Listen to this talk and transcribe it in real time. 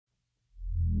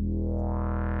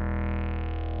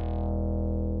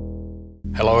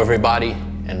Hello everybody,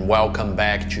 and welcome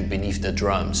back to Beneath the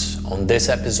Drums. On this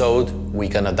episode, we're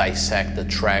gonna dissect the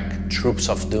track Troops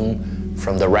of Doom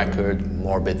from the record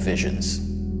Morbid Visions.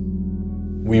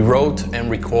 We wrote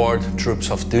and recorded Troops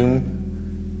of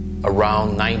Doom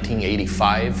around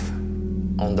 1985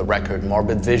 on the record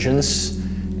Morbid Visions,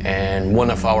 and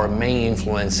one of our main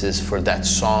influences for that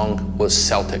song was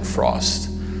Celtic Frost,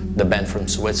 the band from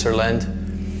Switzerland,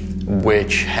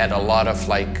 which had a lot of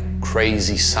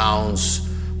crazy sounds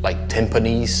like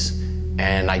timpanis,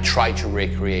 and I tried to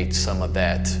recreate some of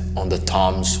that on the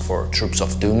toms for Troops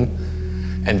of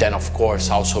Doom. And then of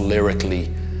course also lyrically,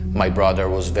 my brother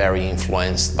was very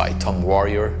influenced by Tom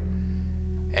Warrior,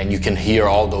 and you can hear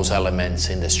all those elements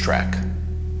in this track.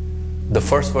 The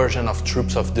first version of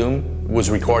Troops of Doom was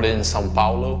recorded in Sao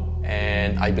Paulo,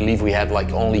 and I believe we had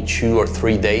only 2 or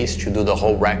 3 days to do the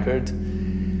whole record.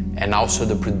 And also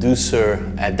the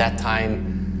producer at that time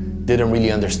didn't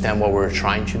really understand what we were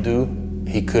trying to do.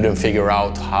 He couldn't figure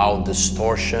out how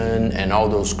distortion and all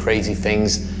those crazy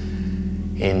things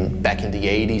back in the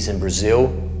 80s in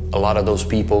Brazil, a lot of those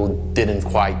people didn't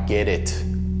quite get it,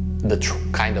 the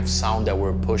kind of sound that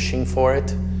we're pushing for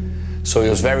it. So it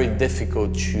was very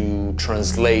difficult to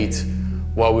translate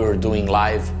what we were doing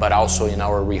live, but also in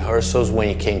our rehearsals when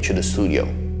it came to the studio.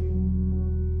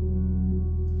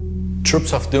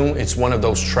 Troops of Doom is one of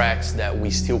those tracks that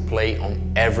we still play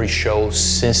on every show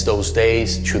since those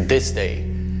days to this day.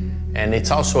 And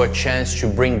it's also a chance to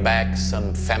bring back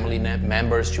some family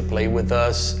members to play with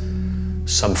us,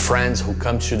 some friends who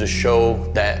come to the show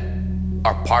that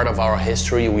are part of our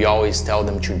history. We always tell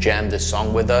them to jam this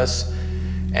song with us.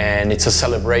 And it's a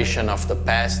celebration of the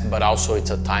past, but also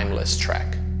it's a timeless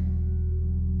track.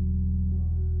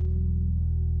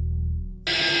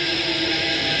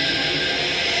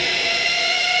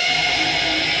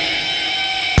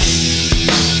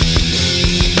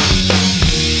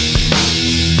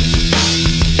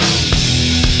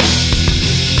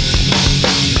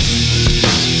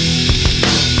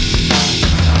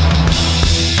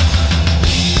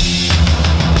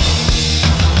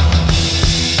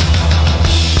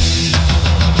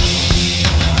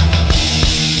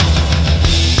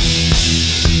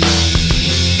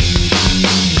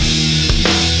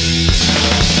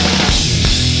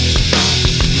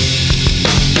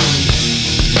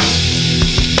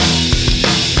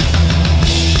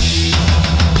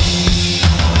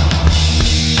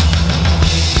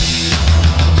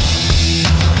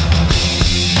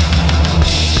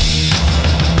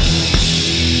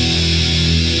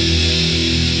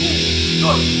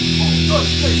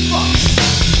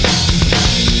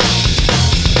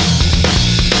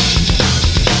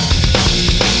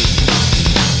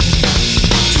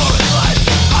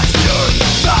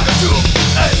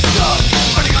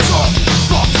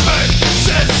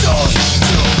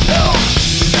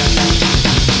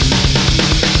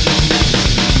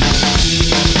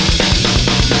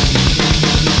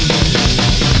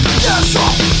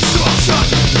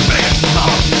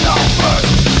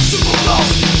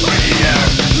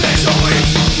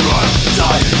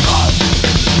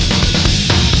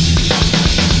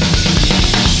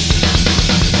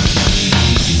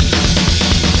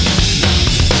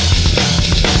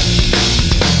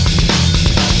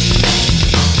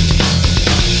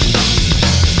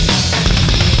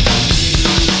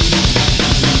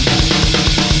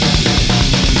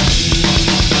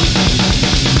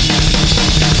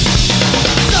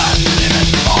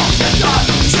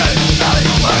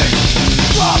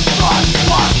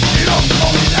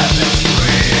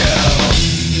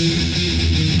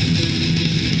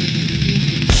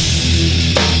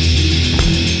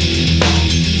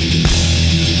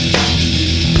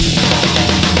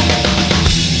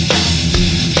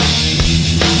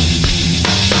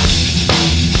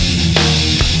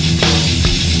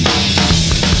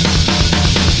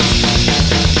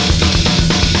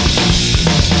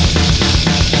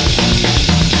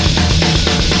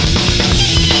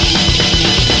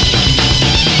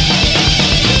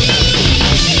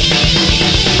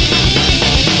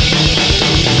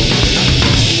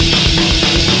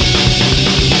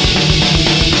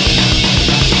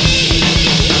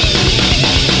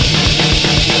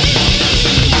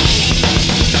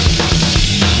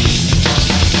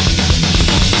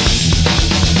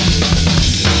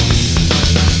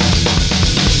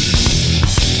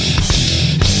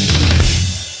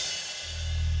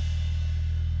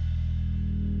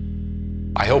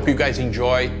 I hope you guys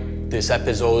enjoyed this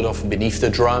episode of Beneath the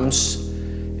Drums,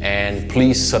 and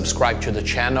please subscribe to the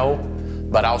channel,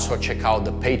 but also check out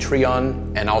the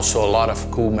Patreon and also a lot of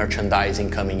cool merchandising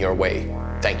coming your way.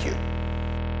 Thank you.